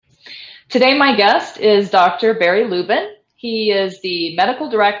Today, my guest is Dr. Barry Lubin. He is the Medical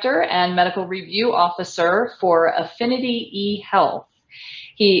Director and Medical Review Officer for Affinity eHealth.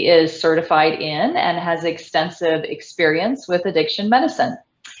 He is certified in and has extensive experience with addiction medicine.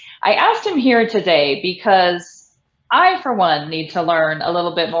 I asked him here today because I, for one, need to learn a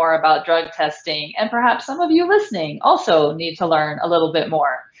little bit more about drug testing, and perhaps some of you listening also need to learn a little bit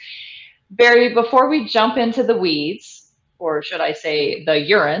more. Barry, before we jump into the weeds, or should I say the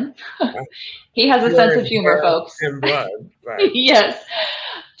urine, he has a sense of humor, folks. And blood, right. Yes.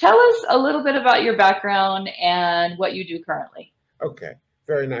 Tell us a little bit about your background and what you do currently. Okay,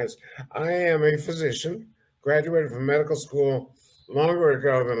 very nice. I am a physician, graduated from medical school longer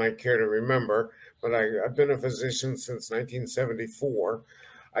ago than I care to remember, but I've been a physician since 1974.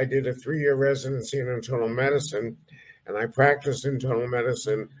 I did a 3-year residency in internal medicine, and I practiced internal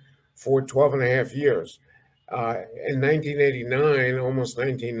medicine for 12 and a half years. In 1989, almost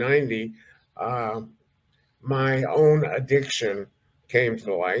 1990, my own addiction came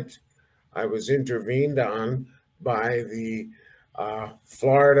to light. I was intervened on by the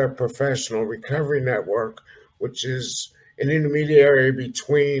Florida Professional Recovery Network, which is an intermediary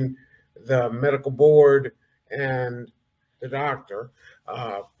between the medical board and the doctor.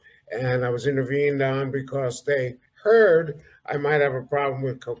 And I was intervened on because they heard I might have a problem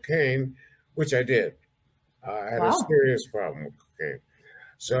with cocaine, which I did. I had a serious problem with cocaine.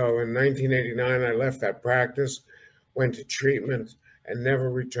 So in 1989, I left that practice, went to treatment, and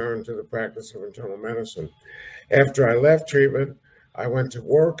never returned to the practice of internal medicine. After I left treatment, I went to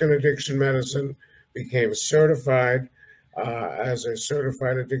work in addiction medicine, became certified as a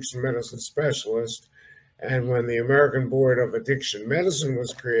certified addiction medicine specialist. And when the American Board of Addiction Medicine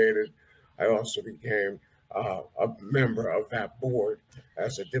was created, I also became a member of that board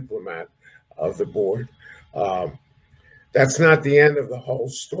as a diplomat of the board. That's not the end of the whole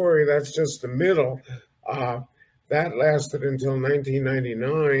story. That's just the middle. That lasted until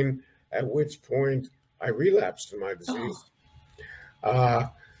 1999, at which point I relapsed in my disease.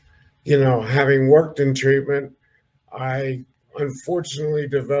 Having worked in treatment, I unfortunately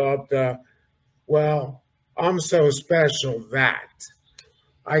developed I'm so special that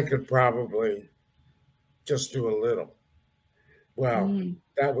I could probably just do a little.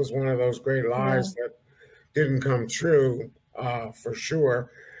 That was one of those great lies that didn't come true, for sure.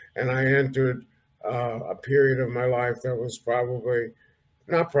 And I entered a period of my life that was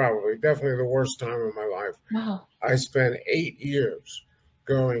definitely the worst time of my life. Wow. I spent 8 years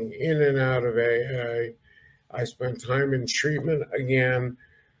going in and out of AA. I spent time in treatment again,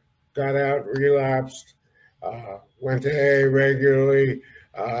 got out, relapsed, went to AA regularly,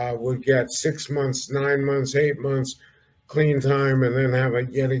 would get 6 months, 9 months, 8 months clean time, and then have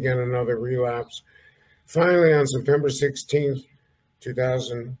yet again another relapse. Finally, on September 16th,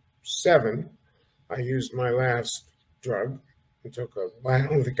 2007, I used my last drug.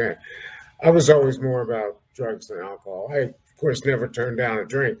 I was always more about drugs than alcohol. I, of course, never turned down a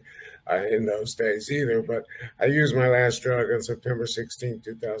drink in those days either, but I used my last drug on September 16th,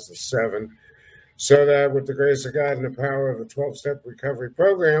 2007, so that with the grace of God and the power of the 12-step recovery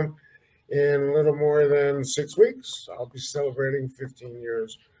program, in a little more than 6 weeks, I'll be celebrating 15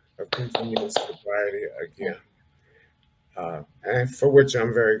 years of continuous sobriety again, and for which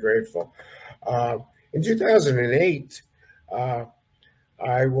I'm very grateful. In 2008,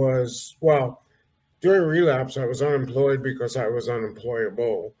 during relapse, I was unemployed because I was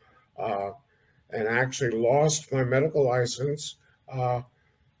unemployable, and actually lost my medical license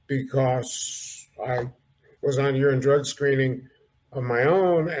because I was on urine drug screening of my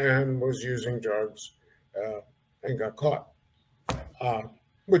own and was using drugs and got caught,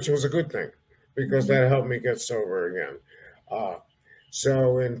 which was a good thing because that helped me get sober again.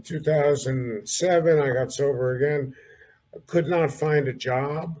 So in 2007, I got sober again. I could not find a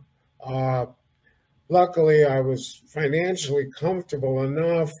job. Luckily, I was financially comfortable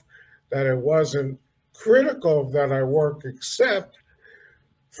enough that it wasn't critical that I work, except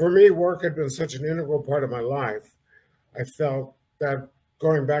for me, work had been such an integral part of my life. I felt that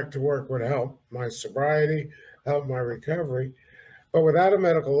going back to work would help my sobriety, help my recovery. But without a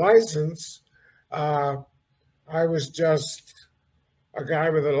medical license, I was just a guy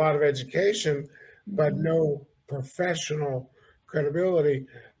with a lot of education, but no professional credibility.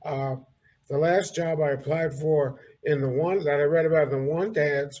 The last job I applied for that I read about in the want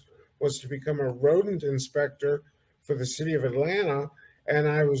ads was to become a rodent inspector for the city of Atlanta, and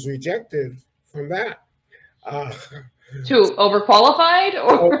I was rejected from that. Too overqualified,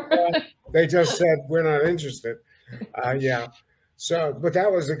 or they just said we're not interested. So, but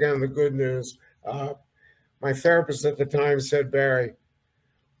that was again the good news. My therapist at the time said, Barry,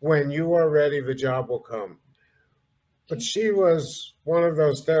 when you are ready, the job will come. But she was one of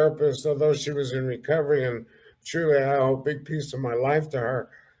those therapists, although she was in recovery and truly I owe a big piece of my life to her.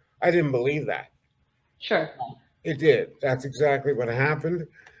 I didn't believe that. Sure. It did. That's exactly what happened.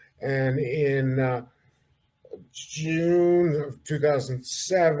 And in June of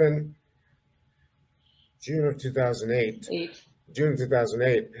 2007, June of 2008, June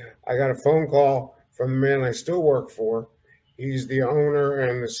 2008, I got a phone call from the man I still work for. He's the owner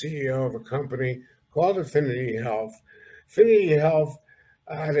and the CEO of a company called Affinity Health. Affinity Health,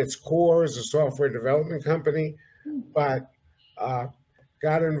 at its core, is a software development company, but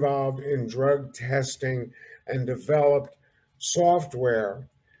got involved in drug testing and developed software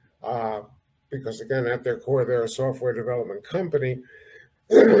because, again, at their core, they're a software development company.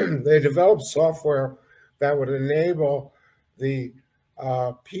 They developed software that would enable the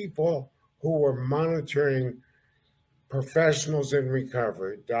people who were monitoring professionals in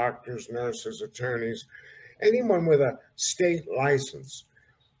recovery, doctors, nurses, attorneys, anyone with a state license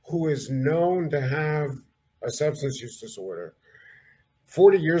who is known to have a substance use disorder.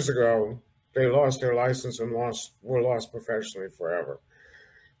 40 years ago, they lost their license and were lost professionally forever.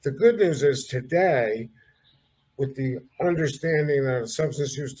 The good news is today, with the understanding that a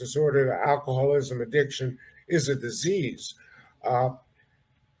substance use disorder, alcoholism, addiction is a disease,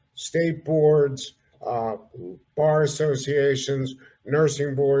 state boards, bar associations,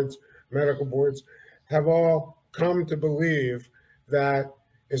 nursing boards, medical boards have all come to believe that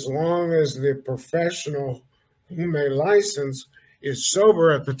as long as the professional whom they license is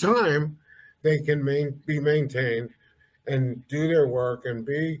sober at the time, they can be maintained and do their work and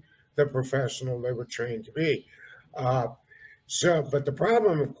be the professional they were trained to be. But the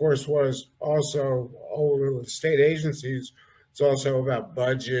problem, of course, was also with state agencies. It's also about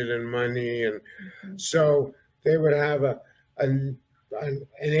budget and money, and so they would have an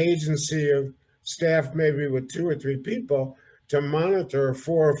agency of staff, maybe with 2 or 3 people, to monitor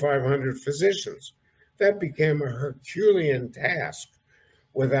 400 or 500 physicians. That became a Herculean task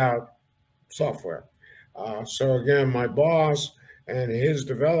without software. So again, my boss and his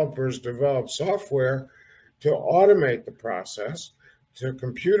developers developed software to automate the process, to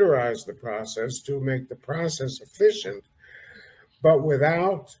computerize the process, to make the process efficient, but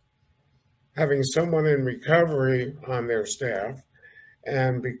without having someone in recovery on their staff.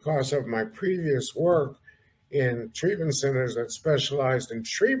 And because of my previous work in treatment centers that specialized in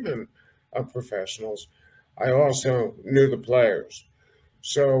treatment of professionals, I also knew the players.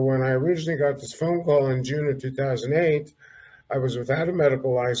 So when I originally got this phone call in June of 2008, I was without a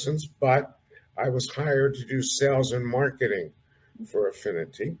medical license, but I was hired to do sales and marketing for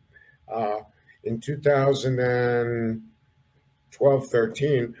Affinity. In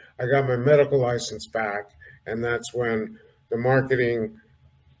 2012-13, I got my medical license back, and that's when the marketing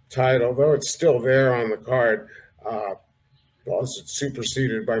title, though it's still there on the card, was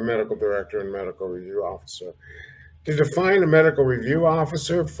superseded by medical director and medical review officer. To define a medical review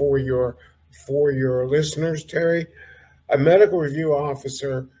officer for your listeners, Terry, a medical review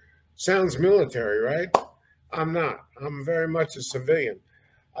officer sounds military, right? I'm not. I'm very much a civilian.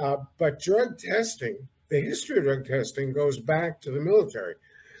 But drug testing, the history of drug testing goes back to the military,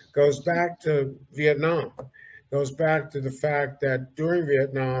 goes back to Vietnam, goes back to the fact that during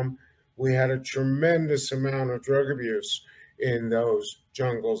Vietnam, we had a tremendous amount of drug abuse in those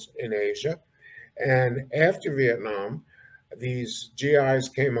jungles in Asia. And after Vietnam, these GIs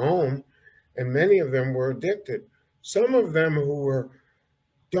came home, and many of them were addicted. Some of them who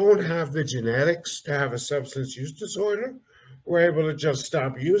don't have the genetics to have a substance use disorder were able to just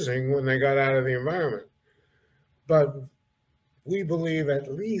stop using when they got out of the environment. But we believe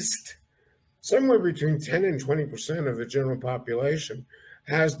at least somewhere between 10 and 20% of the general population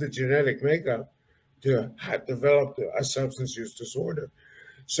has the genetic makeup to have developed a substance use disorder.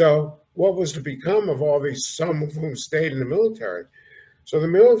 So what was to become of all these, some of whom stayed in the military? So the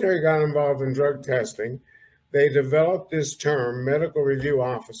military got involved in drug testing. They developed this term, medical review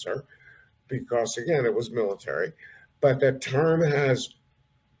officer, because, again, it was military. But that term has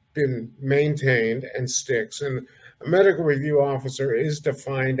been maintained and sticks. And a medical review officer is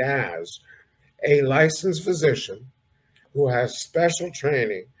defined as a licensed physician who has special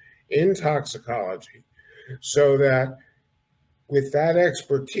training in toxicology so that with that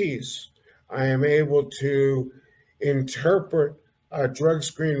expertise, I am able to interpret a drug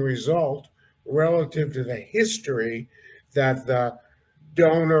screen result relative to the history that the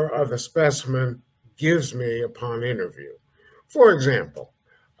donor of the specimen gives me upon interview. For example,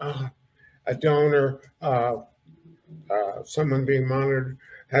 a donor, someone being monitored,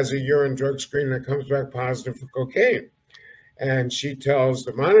 has a urine drug screen that comes back positive for cocaine. And she tells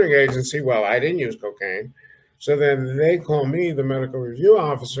the monitoring agency, well, I didn't use cocaine. So then they call me, the medical review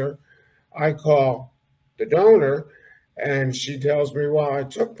officer. I call the donor, and she tells me, well, I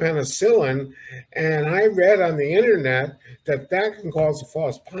took penicillin, and I read on the internet that that can cause a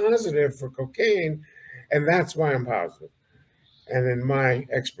false positive for cocaine, and that's why I'm positive. And in my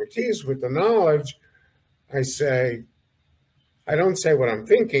expertise with the knowledge, I say, I don't say what I'm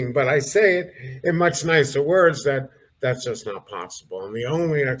thinking, but I say it in much nicer words that that's just not possible. And the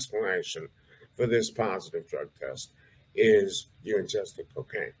only explanation for this positive drug test is you ingested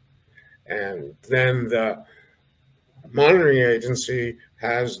cocaine. And then the monitoring agency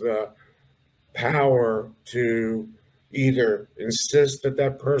has the power to either insist that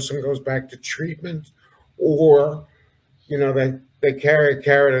that person goes back to treatment, or, they carry a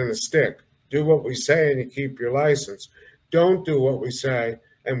carrot and a stick. Do what we say and you keep your license. Don't do what we say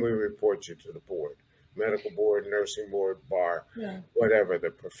and we report you to the board, medical board, nursing board, bar, whatever the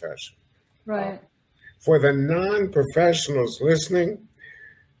profession. Right. For the non-professionals listening,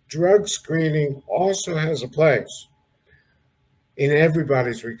 drug screening also has a place in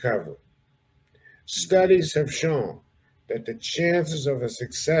everybody's recovery. Studies have shown that the chances of a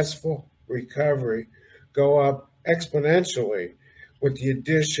successful recovery go up exponentially with the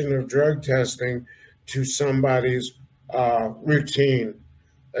addition of drug testing to somebody's routine,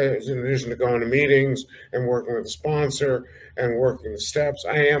 in addition to going to meetings and working with a sponsor and working the steps.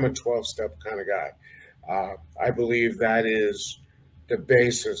 I am a 12-step kind of guy. I believe that is the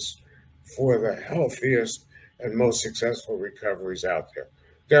basis for the healthiest and most successful recoveries out there.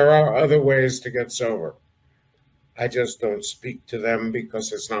 There are other ways to get sober. I just don't speak to them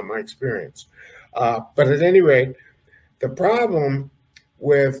because it's not my experience. But at any rate, the problem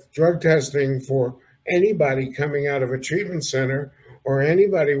with drug testing for anybody coming out of a treatment center or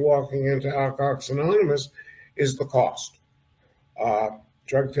anybody walking into Alcoholics Anonymous is the cost.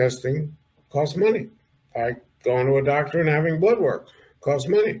 Drug testing costs money. Like going to a doctor and having blood work costs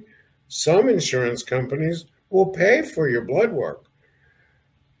money. Some insurance companies will pay for your blood work.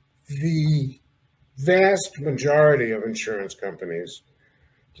 The vast majority of insurance companies,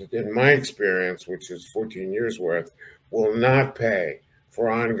 in my experience, which is 14 years worth, will not pay for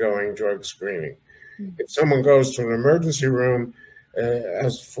ongoing drug screening. If someone goes to an emergency room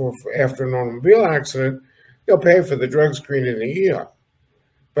after an automobile accident, they'll pay for the drug screen in the ER.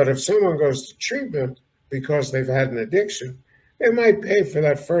 But if someone goes to treatment because they've had an addiction, they might pay for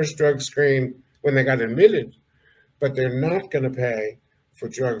that first drug screen when they got admitted, but they're not going to pay for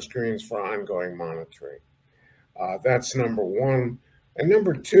drug screens for ongoing monitoring. That's number one. And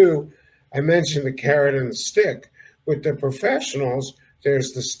number two, I mentioned the carrot and the stick. With the professionals,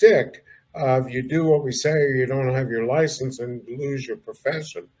 there's the stick of you do what we say or you don't have your license and lose your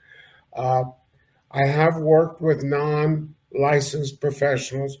profession. I have worked with non-licensed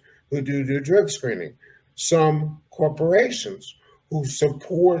professionals who do drug screening. Some corporations who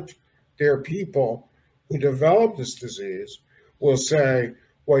support their people who develop this disease will say,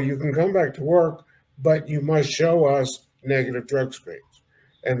 well, you can come back to work, but you must show us negative drug screens.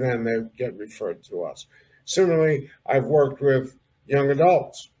 And then they get referred to us. Similarly, I've worked with young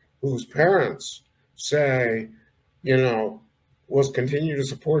adults whose parents say, we'll continue to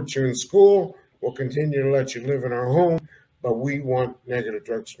support you in school, we'll continue to let you live in our home, but we want negative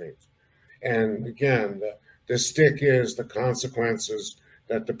drug screens. And again, the stick is the consequences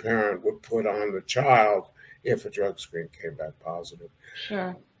that the parent would put on the child if a drug screen came back positive.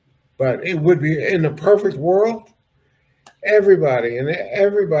 Sure. But it would be, in a perfect world, everybody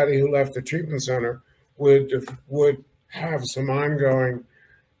who left the treatment center would have some ongoing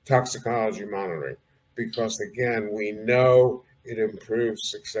toxicology monitoring, because again, we know it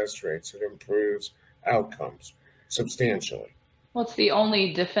improves success rates, it improves outcomes substantially. Well, it's the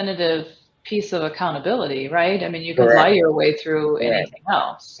only definitive piece of accountability, right? I mean, you can lie your way through anything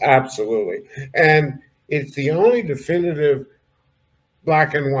else. Absolutely. And it's the only definitive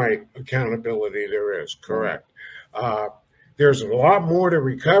black and white accountability there is, correct. There's a lot more to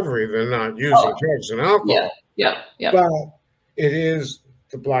recovery than not using drugs and alcohol. Yeah. But it is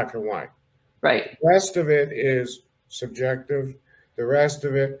the black and white. Right. The rest of it is subjective. The rest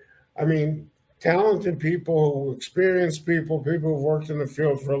of it, talented people, experienced people who've worked in the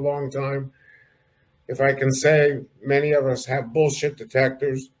field for a long time. If I can say, many of us have bullshit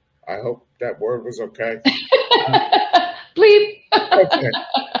detectors. I hope that word was okay. Bleep. Okay.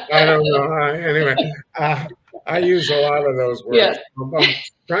 I don't know. Anyway, I use a lot of those words. Yeah. I'm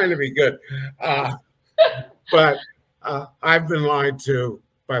trying to be good. But I've been lied to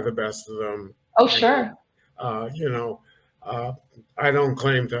by the best of them. Oh, sure. I don't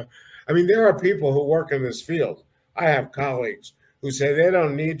claim to. There are people who work in this field I have colleagues who say they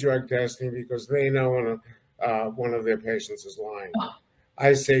don't need drug testing because they know when one of their patients is lying.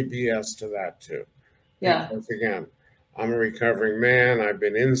 I say BS to that too. Yeah. Because again, I'm a recovering man. I've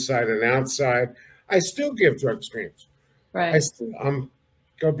been inside and outside. I still give drug screens. Right. I'm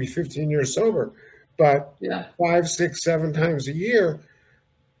going to be 15 years sober, but Yeah. 5, 6, 7 times a year,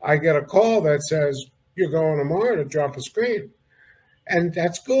 I get a call that says, you're going tomorrow to drop a screen. And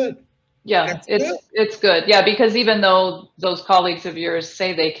that's good. Yeah, it's good. Yeah, because even though those colleagues of yours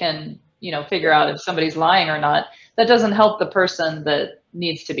say they can, figure out if somebody's lying or not, that doesn't help the person that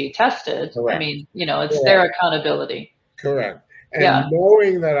needs to be tested. Correct. I mean, it's their accountability. Correct. And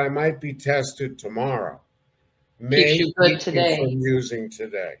knowing that I might be tested tomorrow may keeps you good today. From using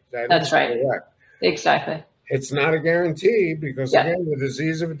today. That's right. Correct. Exactly. It's not a guarantee because again, the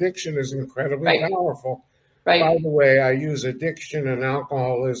disease of addiction is incredibly powerful. Right. By the way, I use addiction and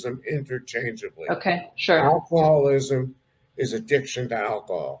alcoholism interchangeably. Okay, sure. Alcoholism is addiction to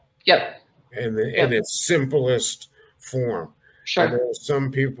alcohol. Yep. In its simplest form. Sure. And there are some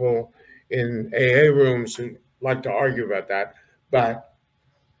people in AA rooms who like to argue about that, but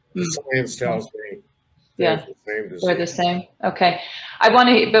the science tells me they're the same disease. They're the same. Okay. I want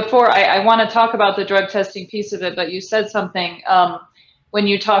to talk about the drug testing piece of it, but you said something when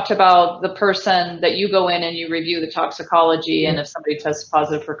you talked about the person that you go in and you review the toxicology and if somebody tests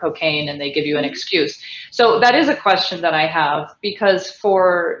positive for cocaine and they give you an excuse. So that is a question that I have because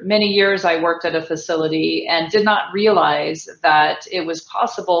for many years I worked at a facility and did not realize that it was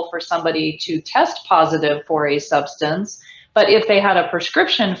possible for somebody to test positive for a substance, but if they had a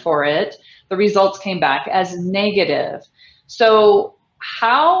prescription for it, the results came back as negative. So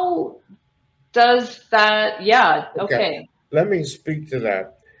how does that, okay. Let me speak to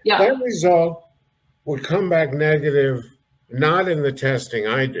that. Yeah. That result would come back negative, not in the testing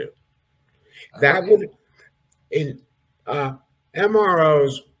I do. That would,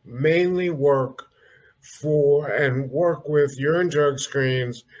 MROs mainly work with urine drug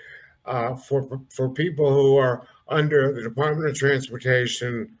screens for people who are under the Department of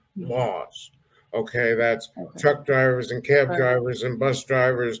Transportation laws. Okay, that's truck drivers and cab drivers and bus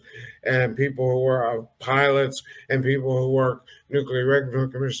drivers and people who are pilots and people who work Nuclear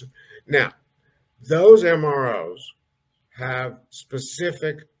Regulatory Commission. Now, those MROs have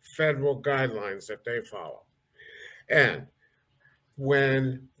specific federal guidelines that they follow. And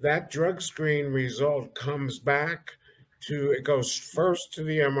when that drug screen result comes back it goes first to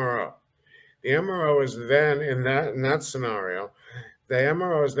the MRO. The MRO is then, in that scenario, the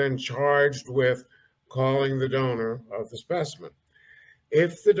MRO is then charged with calling the donor of the specimen.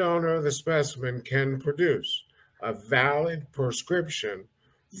 If the donor of the specimen can produce a valid prescription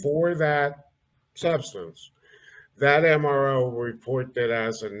for that substance, that MRO will report that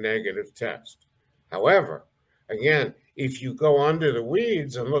as a negative test. However, again, if you go under the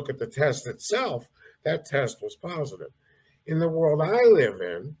weeds and look at the test itself, that test was positive. In the world I live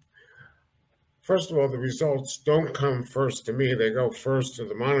in, first of all, the results don't come first to me. They go first to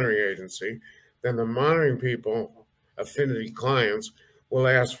the monitoring agency. Then the monitoring people, affinity clients, will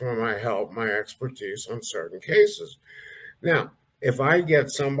ask for my help, my expertise on certain cases. Now, if I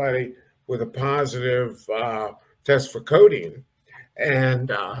get somebody with a positive test for codeine and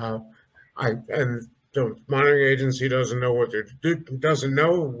the monitoring agency doesn't know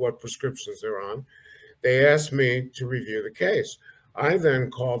what prescriptions they're on, they ask me to review the case. I then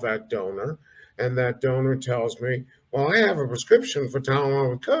call that donor, and that donor tells me, well, I have a prescription for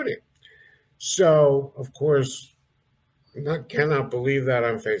Tylenol with codeine. So, of course, cannot believe that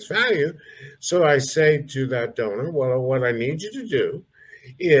on face value. So I say to that donor, well, what I need you to do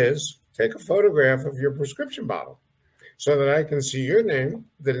is take a photograph of your prescription bottle so that I can see your name,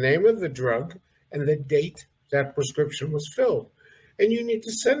 the name of the drug, and the date that prescription was filled. And you need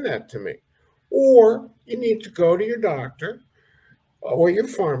to send that to me. Or you need to go to your doctor or your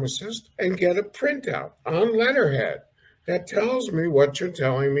pharmacist and get a printout on letterhead that tells me what you're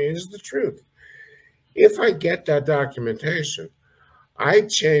telling me is the truth. If I get that documentation, I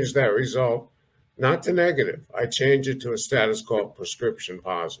change that result not to negative. I change it to a status called prescription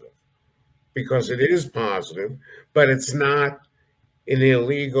positive because it is positive, but it's not an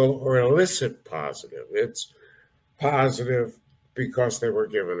illegal or illicit positive. It's positive because they were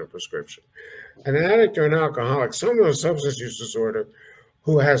given a prescription. An addict or an alcoholic, someone with a substance use disorder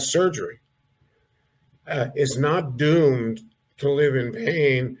who has surgery is not doomed to live in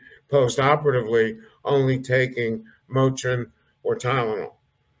pain post-operatively only taking Motrin or Tylenol.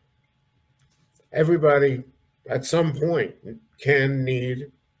 Everybody at some point can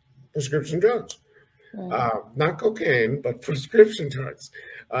need prescription drugs. Right. Not cocaine, but prescription drugs,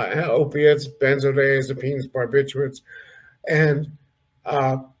 opiates, benzodiazepines, barbiturates, and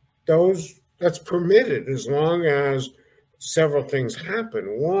that's permitted as long as several things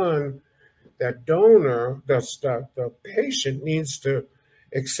happen. One, that donor, the patient needs to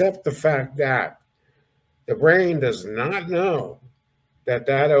accept the fact that the brain does not know that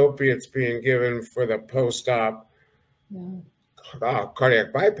opiate's being given for the post-op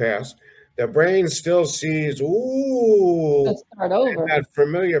cardiac bypass. The brain still sees, ooh, Let's start over. that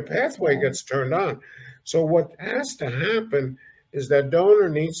familiar pathway gets turned on. So what has to happen is that donor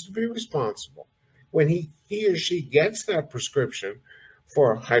needs to be responsible. When he or she gets that prescription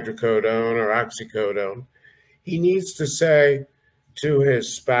for hydrocodone or oxycodone, he needs to say to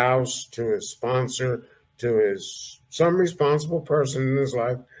his spouse, to his sponsor, to some responsible person in his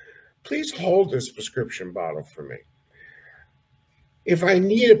life, please hold this prescription bottle for me. If I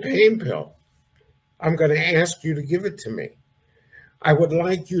need a pain pill, I'm going to ask you to give it to me. I would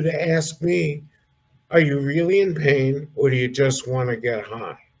like you to ask me, are you really in pain or do you just want to get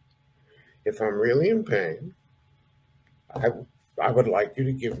high? If I'm really in pain, I would like you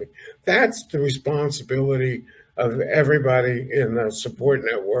to give me. That's the responsibility of everybody in the support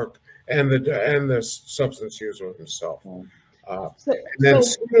network and the substance user himself. And then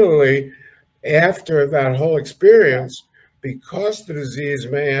similarly, after that whole experience, because the disease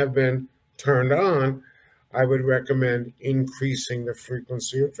may have been turned on, I would recommend increasing the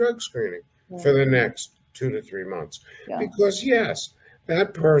frequency of drug screening for the next 2 to 3 months. Because yes,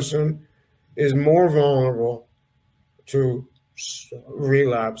 that person is more vulnerable to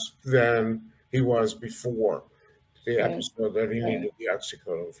relapse than he was before the episode that he needed the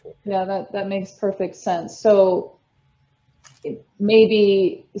oxycodone for. Yeah, that makes perfect sense. So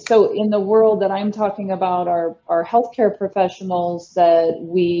maybe, in the world that I'm talking about, our healthcare professionals that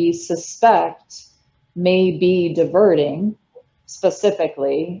we suspect may be diverting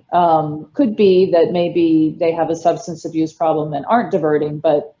specifically, could be that maybe they have a substance abuse problem and aren't diverting,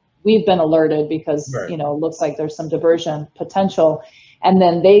 but we've been alerted because, it looks like there's some diversion potential. And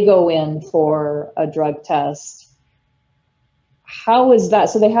then they go in for a drug test. How is that?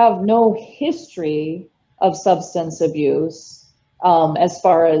 So they have no history of substance abuse, as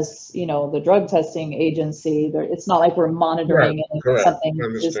far as, the drug testing agency. It's not like we're monitoring if something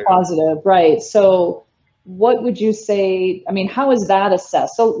is positive, right? So what would you say? I mean, how is that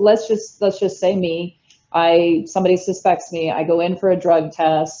assessed? So let's just say somebody suspects me, I go in for a drug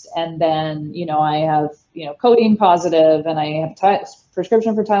test, and then, I have, codeine positive, and I have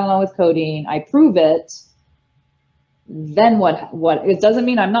prescription for Tylenol with codeine. I prove it. Then what? It doesn't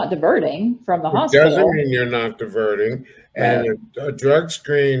mean I'm not diverting from the hospital. It doesn't mean you're not diverting. Right. And a drug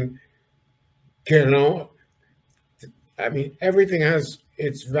screen everything has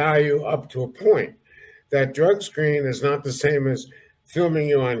its value up to a point. That drug screen is not the same as filming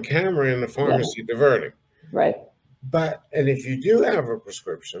you on camera in the pharmacy diverting. Right. And if you do have a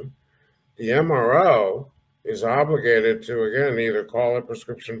prescription, the MRO is obligated to, again, either call it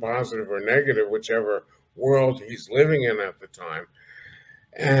prescription positive or negative, whichever world he's living in at the time.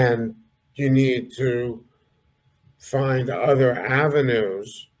 And you need to find other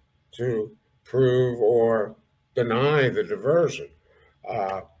avenues to prove or deny the diversion.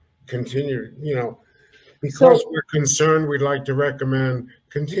 Because we're concerned, we'd like to recommend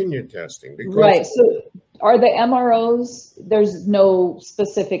continued testing. Right. So are the MROs, there's no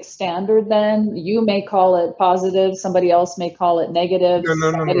specific standard then? You may call it positive, somebody else may call it negative.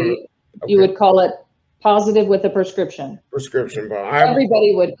 No. Okay. You would call it positive with a prescription.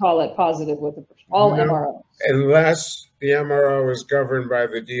 Everybody would call it positive with a prescription. All MROs. Unless the MRO is governed by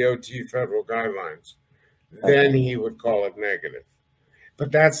the DOT federal guidelines, then he would call it negative.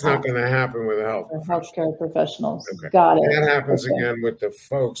 But that's not going to happen with healthcare professionals. Okay. Got it. That happens again with the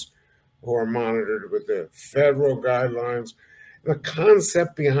folks who are monitored with the federal guidelines. The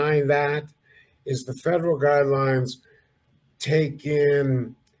concept behind that is the federal guidelines take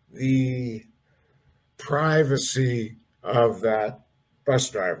in the privacy of that bus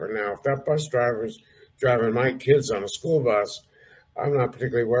driver. Now, if that bus driver is driving my kids on a school bus, I'm not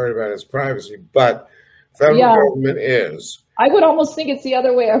particularly worried about his privacy, but federal government is. I would almost think it's the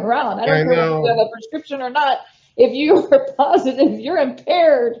other way around. I don't know if you have a prescription or not. If you are positive, you're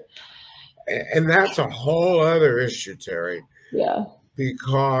impaired. And that's a whole other issue, Terry. Yeah.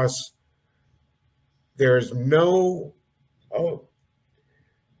 Because there's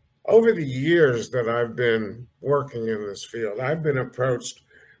over the years that I've been working in this field, I've been approached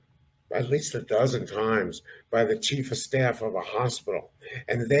at least a dozen times by the chief of staff of a hospital,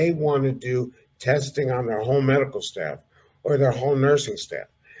 and they want to do testing on their whole medical staff or their whole nursing staff.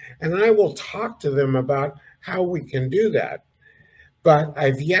 And I will talk to them about how we can do that. But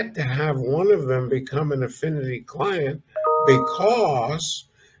I've yet to have one of them become an Affinity client because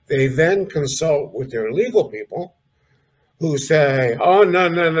they then consult with their legal people who say, oh, no,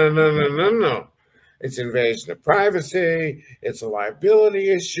 no, no, no, no, no, no. It's invasion of privacy. It's a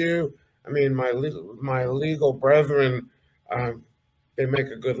liability issue. I mean, my legal brethren, they make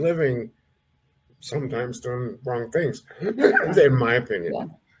a good living sometimes doing wrong things, in my opinion. Yeah.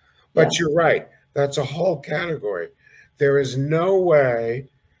 But you're right. That's a whole category. There is no way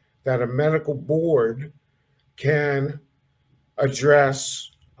that a medical board can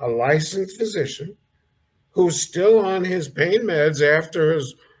address a licensed physician who's still on his pain meds after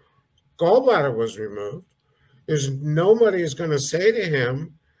his gallbladder was removed. There's nobody is going to say to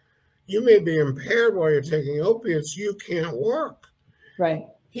him, you may be impaired while you're taking opiates, you can't work. Right.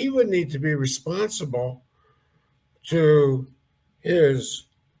 He would need to be responsible to his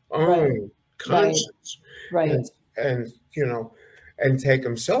own conscience. Right. And you know, and take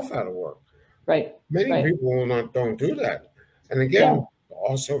himself out of work. Right. Many people don't do that. And again,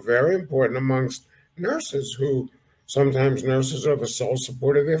 also very important amongst nurses, who sometimes nurses are the sole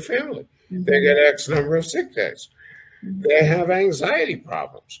support of their family. Mm-hmm. They get X number of sick days. Mm-hmm. They have anxiety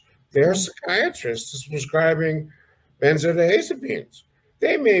problems. Their psychiatrist is prescribing benzodiazepines.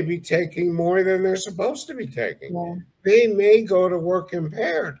 They may be taking more than they're supposed to be taking. Yeah. They may go to work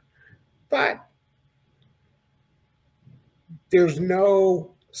impaired, but there's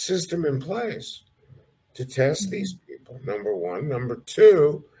no system in place to test these people, number one. Number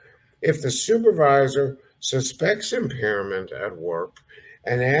two, if the supervisor suspects impairment at work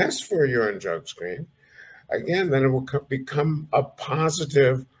and asks for a urine drug screen, again, then it will become a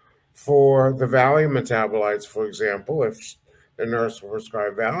positive for the Valium metabolites, for example, if the nurse will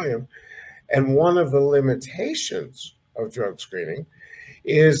prescribe Valium. And one of the limitations of drug screening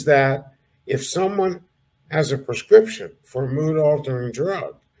is that if someone has a prescription for a mood-altering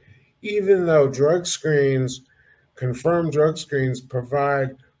drug, even though confirmed drug screens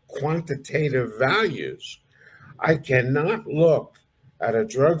provide quantitative values, I cannot look at a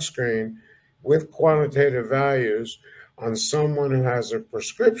drug screen with quantitative values on someone who has a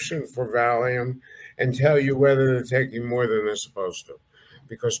prescription for Valium and tell you whether they're taking more than they're supposed to,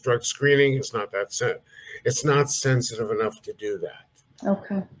 because drug screening is not it's not sensitive enough to do that.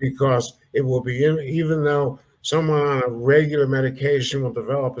 Okay. Because it will be, even though someone on a regular medication will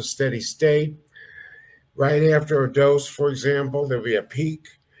develop a steady state, right after a dose, for example, there'll be a peak.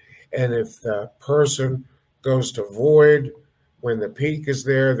 And if the person goes to void when the peak is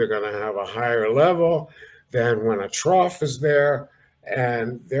there, they're going to have a higher level than when a trough is there.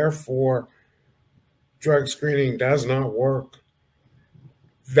 And therefore, drug screening does not work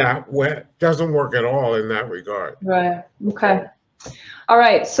that way, doesn't work at all in that regard. Right. Okay. All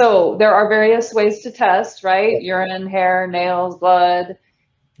right. So there are various ways to test, right? Urine, hair, nails, blood.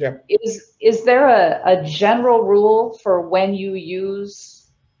 Yep. Is there a general rule for when you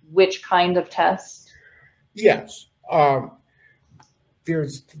use which kind of test? Yes.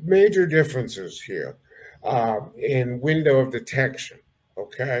 There's major differences here in window of detection,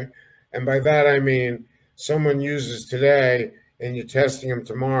 okay? And by that I mean someone uses today and you're testing them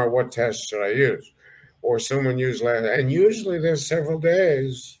tomorrow, what test should I use? Or someone used last, and usually there's several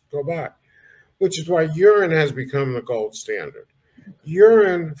days go by, which is why urine has become the gold standard.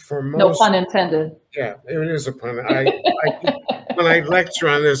 Urine for most... No pun intended. Yeah, it is a pun. When I lecture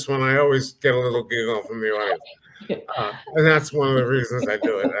on this one, I always get a little giggle from the audience. And that's one of the reasons I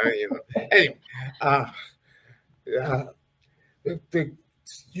do it. Anyway, the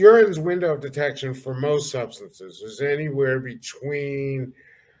urine's window of detection for most substances is anywhere between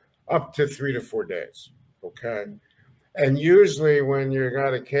up to 3 to 4 days, okay? And usually when you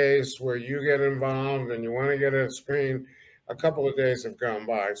got a case where you get involved and you want to get a screen, a couple of days have gone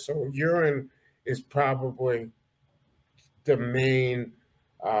by. So urine is probably the main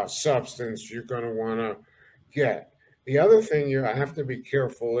substance you're going to want to get. The other thing you have to be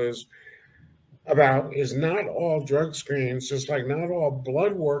careful is not all drug screens, just like not all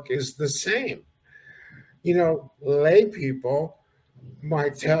blood work is the same. You know, lay people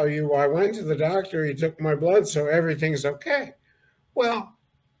might tell you, well, I went to the doctor, he took my blood, so everything's okay. Well,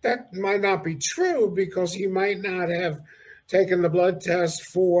 that might not be true, because he might not have taken the blood test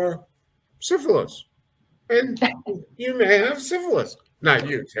for syphilis. And you may have syphilis. Not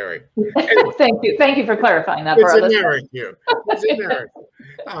you, Terry. Anyway, Thank you for clarifying that. It's generic you. It's generic.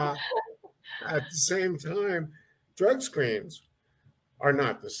 At the same time, drug screens are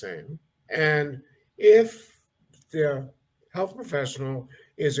not the same. And if the health professional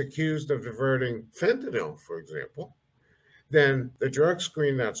is accused of diverting fentanyl, for example, then the drug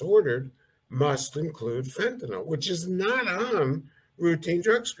screen that's ordered must include fentanyl, which is not on routine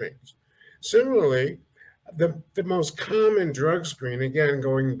drug screens. Similarly, the most common drug screen, again,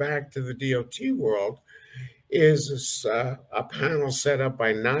 going back to the DOT world, is a panel set up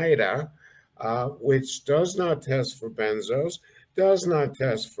by NIDA, which does not test for benzos, does not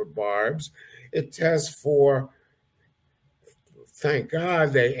test for barbs. It tests for, thank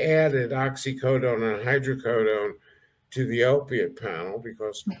God they added oxycodone and hydrocodone to the opiate panel,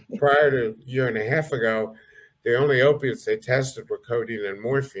 because prior to a year and a half ago, the only opiates they tested were codeine and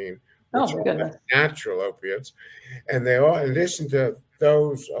morphine, which are natural opiates. And they all, in addition to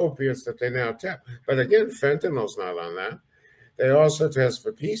those opiates that they now test, but again, fentanyl's not on that. They also test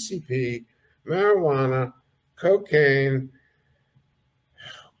for PCP, marijuana, cocaine.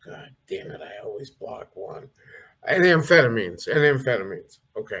 Oh, God damn it, I always block one. And amphetamines.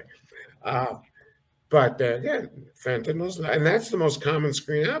 Okay. But again, fentanyl's, and that's the most common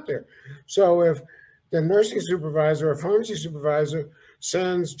screen out there. So if the nursing supervisor or pharmacy supervisor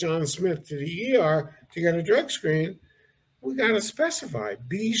sends John Smith to the ER to get a drug screen, we got to specify.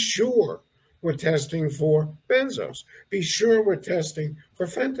 Be sure we're testing for benzos. Be sure we're testing for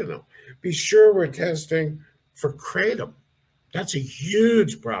fentanyl. Be sure we're testing for kratom. That's a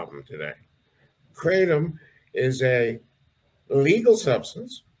huge problem today. Kratom is a legal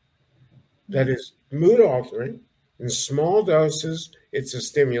substance that is mood altering. In small doses, it's a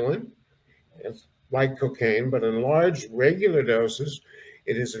stimulant. It's like cocaine, but in large regular doses,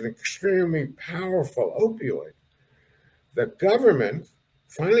 it is an extremely powerful opioid. The government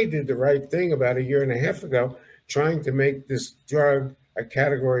finally did the right thing about a year and a half ago, trying to make this drug a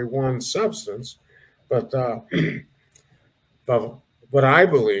Category 1 substance. But what I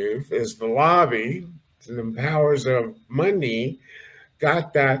believe is the lobby and the powers of money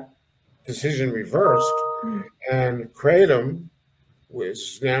got that decision reversed, and kratom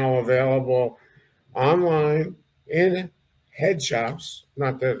is now available online in head shops.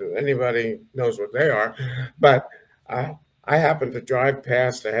 Not that anybody knows what they are, but I happen to drive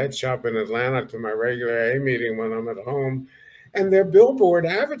past a head shop in Atlanta to my regular A meeting when I'm at home, and their billboard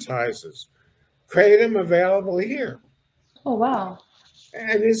advertises kratom available here. Oh, wow.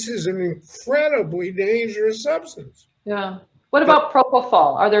 And this is an incredibly dangerous substance. Yeah. What about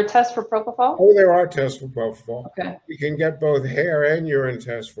propofol? Are there tests for propofol? Oh, there are tests for propofol. Okay. You can get both hair and urine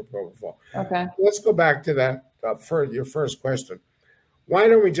tests for propofol. Okay. Let's go back to that for your first question. Why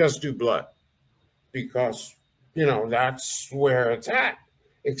don't we just do blood? Because, that's where it's at.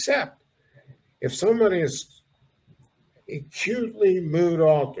 Except if somebody is acutely mood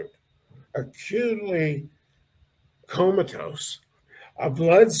altered, acutely comatose, a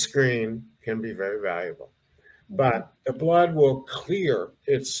blood screen can be very valuable. But the blood will clear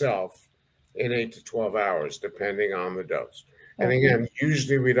itself in 8 to 12 hours, depending on the dose. And again,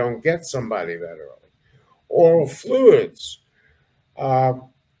 usually we don't get somebody that early. Oral fluids. When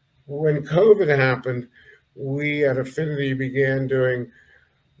COVID happened, we at Affinity began doing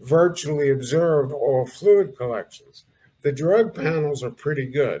virtually observed oral fluid collections. The drug panels are pretty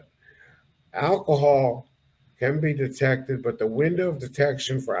good. Alcohol can be detected, but the window of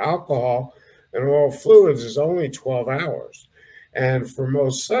detection for alcohol and oral fluids is only 12 hours. And for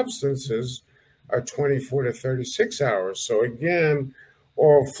most substances are 24 to 36 hours. So again,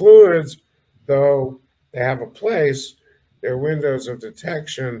 oral fluids, though they have a place, their windows of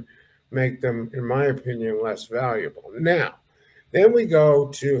detection make them, in my opinion, less valuable. Now, then we go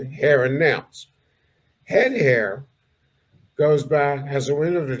to hair and nails. Head hair goes back, has a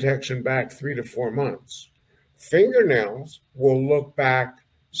window of detection back 3 to 4 months. Fingernails will look back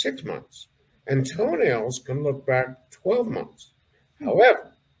 6 months. And toenails can look back 12 months.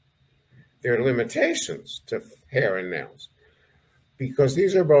 However, there are limitations to hair and nails because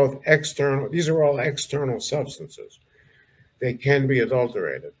these are all external substances. They can be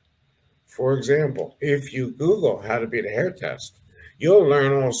adulterated. For example, if you Google how to beat a hair test, you'll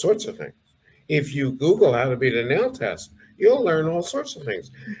learn all sorts of things. If you Google how to beat a nail test, you'll learn all sorts of things.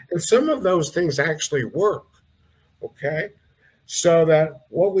 And some of those things actually work, okay? So that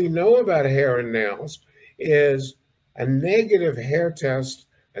what we know about hair and nails is a negative hair test,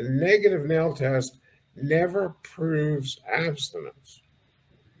 a negative nail test never proves abstinence.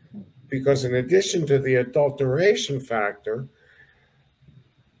 Because in addition to the adulteration factor,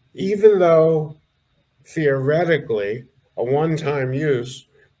 even though theoretically a one-time use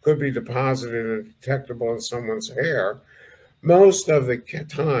could be deposited and detectable in someone's hair, most of the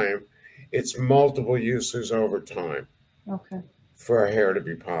time it's multiple uses over time. Okay. For a hair to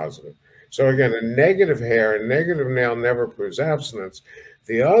be positive. So again, a negative hair and negative nail never proves abstinence.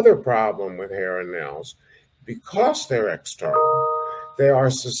 The other problem with hair and nails because they're external, they are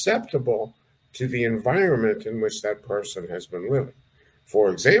susceptible to the environment in which that person has been living.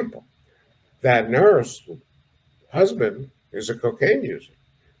 For example, that nurse husband is a cocaine user.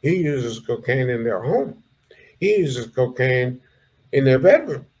 He uses cocaine in their home. He uses cocaine in their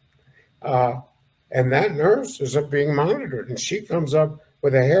bedroom. And that nurse is being monitored, and she comes up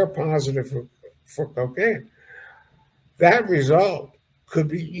with a hair positive for cocaine. That result could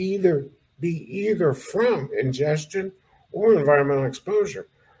be either from ingestion or environmental exposure.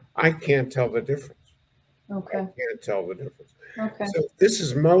 I can't tell the difference. Okay. I can't tell the difference. Okay. So this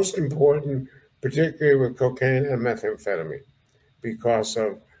is most important, particularly with cocaine and methamphetamine, because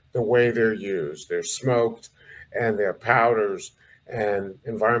of the way they're used. They're smoked and they're powders, and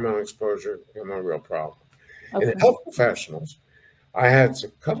environmental exposure become a real problem. Okay. In health professionals, I had a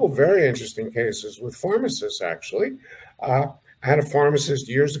couple very interesting cases with pharmacists, actually. I had a pharmacist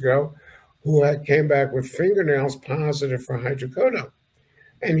years ago who came back with fingernails positive for hydrocodone.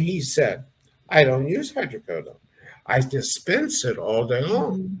 And he said, I don't use hydrocodone. I dispense it all day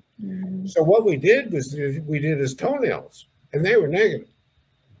long. Mm-hmm. So what we did was we did his toenails, and they were negative.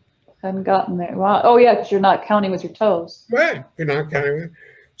 Hadn't gotten there. Wow. Oh, yeah, because you're not counting with your toes. Right. You're not counting with.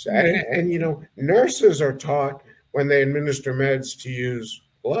 So, and, you know, nurses are taught when they administer meds to use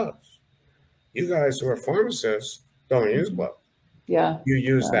gloves. You guys who are pharmacists don't use gloves. Yeah. You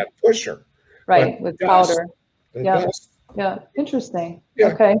use that pusher. Right, with powder. Yeah. Yeah. Interesting. Yeah.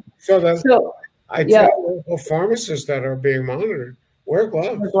 Okay. So I tell pharmacists that are being monitored, wear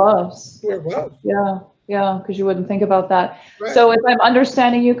gloves. Wear gloves. Wear gloves. Yeah, because you wouldn't think about that. Right. So if I'm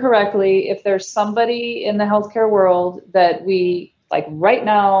understanding you correctly, if there's somebody in the healthcare world that we, like right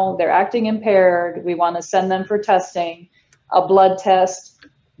now, they're acting impaired, we want to send them for testing, a blood test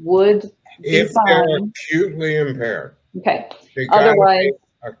would be fine. They're acutely impaired. Okay. Otherwise,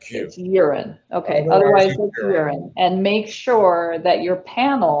 acute. It's urine. Okay. Otherwise it's urine. And make sure that your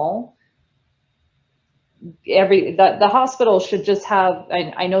panel, the hospital should just have,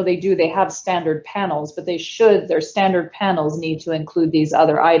 I know they have standard panels, but their standard panels need to include these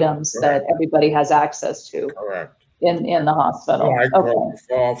other items that everybody has access to. Correct. In the hospital. Like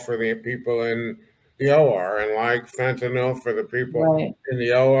propofol for the people in the OR, and like fentanyl for the people in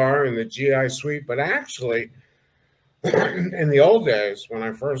the OR and the GI suite. But actually, in the old days, when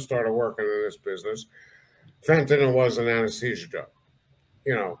I first started working in this business, fentanyl was an anesthesia drug.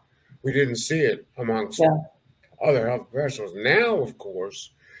 You know, we didn't see it amongst other health professionals. Now, of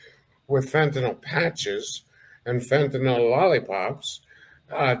course, with fentanyl patches and fentanyl lollipops,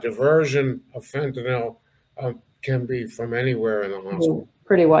 diversion of fentanyl can be from anywhere in the hospital.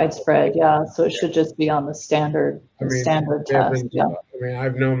 Pretty widespread, so it should just be on the standard test.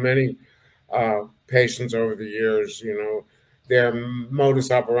 I've known many patients over the years, you know, their modus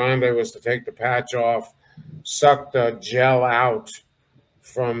operandi was to take the patch off, suck the gel out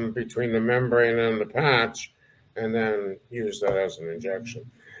from between the membrane and the patch, and then use that as an injection.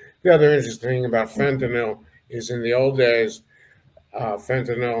 The other interesting thing about fentanyl is in the old days,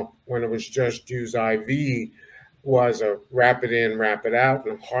 fentanyl, when it was just used IV, was a rapid in, rapid out,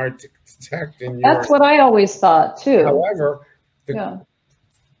 and hard to detect in urine. That's what I always thought too. However,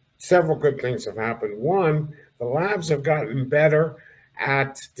 several good things have happened. One, the labs have gotten better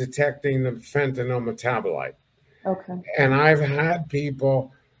at detecting the fentanyl metabolite. Okay. And I've had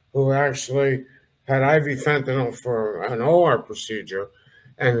people who actually had IV fentanyl for an OR procedure,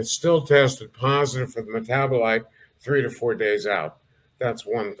 and it still tested positive for the metabolite 3 to 4 days out. That's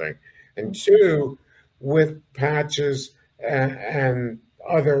one thing. And two, with patches and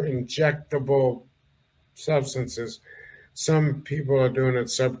other injectable substances, some people are doing it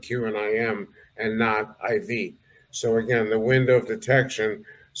sub-Q and IM and not IV. So again, the window of detection,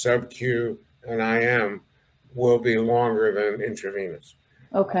 sub-Q and IM, will be longer than intravenous.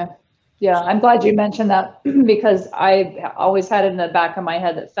 Okay. Yeah, I'm glad you mentioned that because I always had it in the back of my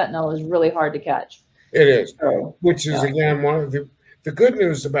head that fentanyl is really hard to catch. It is, which is, again, one of the good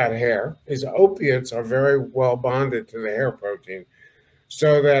news about hair is opiates are very well bonded to the hair protein,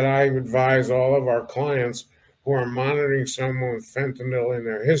 so that I advise all of our clients who are monitoring someone with fentanyl in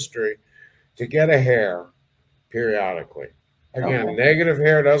their history to get a hair periodically. Again, negative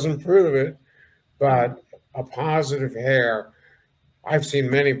hair doesn't prove it, but a positive hair, I've seen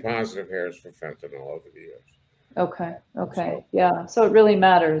many positive hairs for fentanyl over the years. Okay. So it really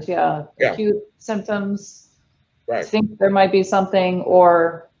matters. Acute symptoms. Right. Think there might be something,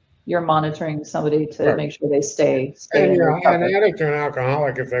 or you're monitoring somebody to make sure they stay. And an addict or an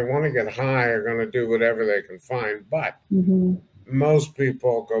alcoholic, if they want to get high, are going to do whatever they can find. But most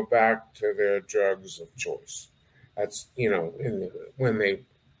people go back to their drugs of choice. That's, you know, when they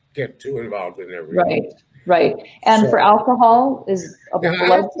get too involved in their routine. Right. And So for alcohol, is a now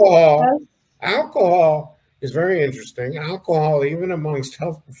blood test? alcohol is very interesting. Alcohol, even amongst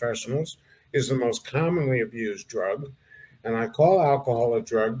health professionals, is the most commonly abused drug. And I call alcohol a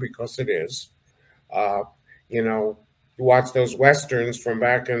drug because it is. Uh, you know, you watch those westerns from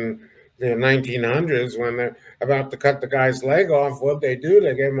back in the 1900s when they're about to cut the guy's leg off. What they do,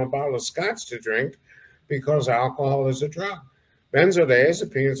 they gave him a bottle of scotch to drink because alcohol is a drug.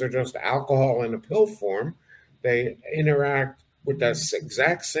 Benzodiazepines are just alcohol in a pill form. They interact with that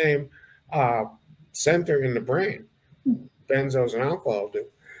exact same uh, center in the brain. Benzos and alcohol do.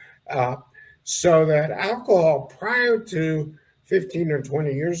 Uh, so that alcohol prior to 15 or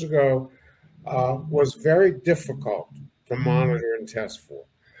 20 years ago was very difficult to monitor and test for.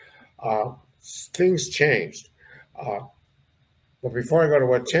 Uh, Things changed. Uh, but before I go to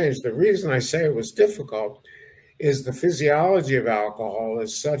what changed, the reason I say it was difficult is the physiology of alcohol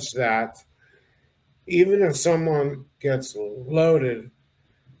is such that even if someone gets loaded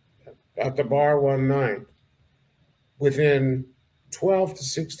at the bar one night, within 12 to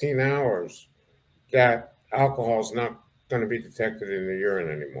 16 hours, that alcohol is not going to be detected in the urine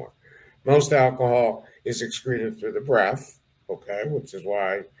anymore. Most alcohol is excreted through the breath, okay, which is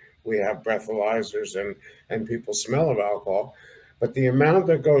why we have breathalyzers and people smell of alcohol. But the amount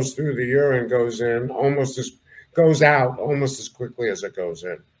that goes through the urine goes out almost as quickly as it goes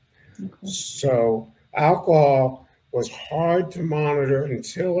in. Okay. So alcohol was hard to monitor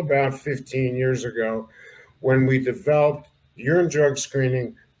until about 15 years ago when we developed urine drug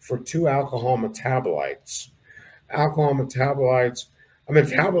screening for two alcohol metabolites. Alcohol metabolites, a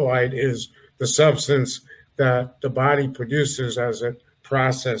metabolite is the substance that the body produces as it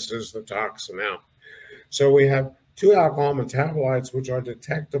processes the toxin out. So we have two alcohol metabolites which are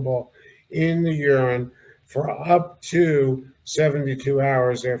detectable in the urine for up to 72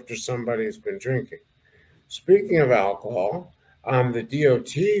 hours after somebody's been drinking. Speaking of alcohol, on the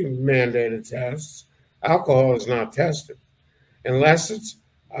DOT mandated tests, alcohol is not tested unless it's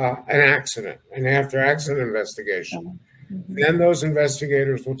an accident, an after accident investigation. Mm-hmm. Then those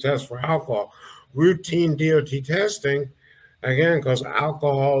investigators will test for alcohol. Routine DOT testing, again, because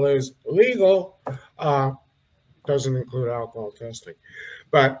alcohol is legal, doesn't include alcohol testing.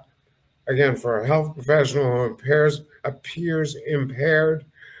 But again, for a health professional who appears impaired,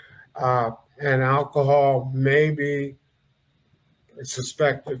 and alcohol may be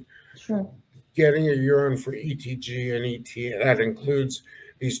suspected, sure, getting a urine for ETG and ET, that includes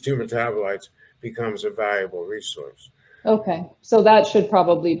these two metabolites, becomes a valuable resource. Okay, so that should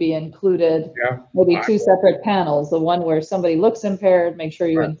probably be included. Yeah, maybe two separate panels. The one where somebody looks impaired, make sure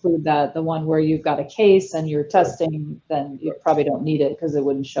you include that. The one where you've got a case and you're testing, then you probably don't need it because it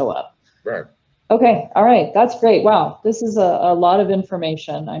wouldn't show up. Right. Okay, all right, that's great. Wow, this is a lot of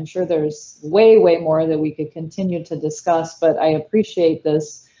information. I'm sure there's way more that we could continue to discuss, but I appreciate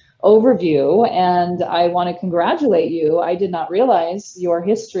this overview and I want to congratulate you. I did not realize your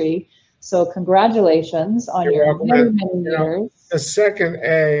history. So congratulations on your many years. The second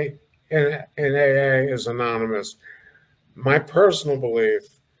A in AA is anonymous. My personal belief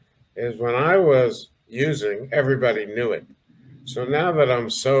is when I was using, everybody knew it. So now that I'm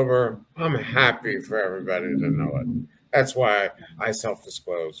sober, I'm happy for everybody to know it. That's why I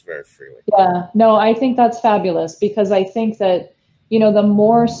self-disclose very freely. Yeah, no, I think that's fabulous because I think that, you know, the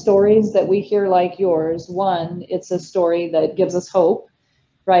more stories that we hear like yours, one, it's a story that gives us hope.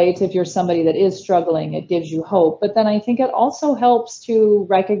 Right? If you're somebody that is struggling, it gives you hope. But then I think it also helps to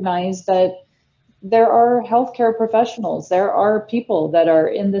recognize that there are healthcare professionals, there are people that are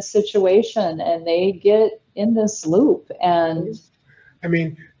in this situation and they get in this loop. And I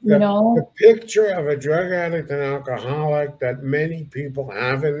mean, the picture of a drug addict and alcoholic that many people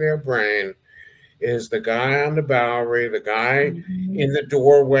have in their brain is the guy on the Bowery, the guy in the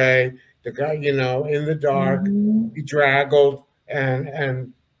doorway, the guy, you know, in the dark, bedraggled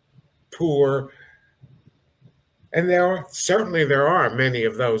and poor, and there are many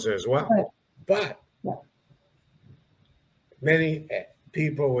of those as well. Right. But many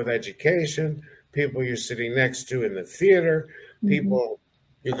people with education, people you're sitting next to in the theater, people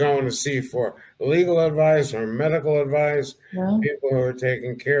you're going to see for legal advice or medical advice, people who are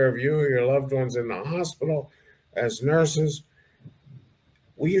taking care of you or your loved ones in the hospital as nurses.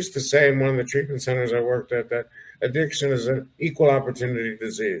 We used to say in one of the treatment centers I worked at that addiction is an equal opportunity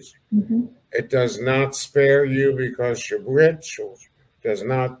disease. It does not spare you because you're rich, or does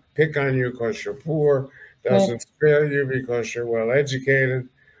not pick on you because you're poor, doesn't spare you because you're well educated.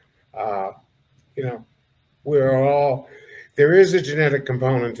 You know, there is a genetic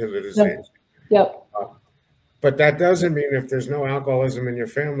component to the disease. Yep. But that doesn't mean if there's no alcoholism in your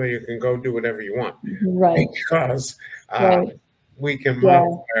family, you can go do whatever you want. Right. Because Right. we can Yeah.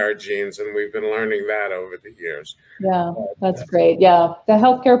 modify our genes, and we've been learning that over the years. Yeah, that's great. Yeah, the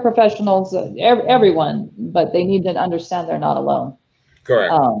healthcare professionals, everyone, but they need to understand they're not alone.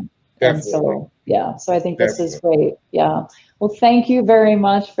 Correct. And Definitely. so, yeah, so I think this is Definitely. great. Yeah. Well, thank you very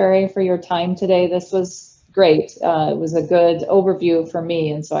much, Barry, for your time today. This was great. It was a good overview for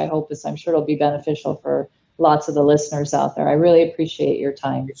me. And so I'm sure it'll be beneficial for lots of the listeners out there. I really appreciate your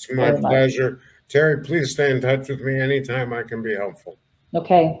time. It's my pleasure. Terry, please stay in touch with me anytime I can be helpful.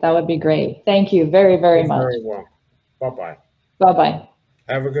 Okay, that would be great. Thank you very, very much. Very well. Bye-bye. Bye-bye.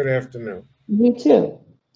 Have a good afternoon. You too.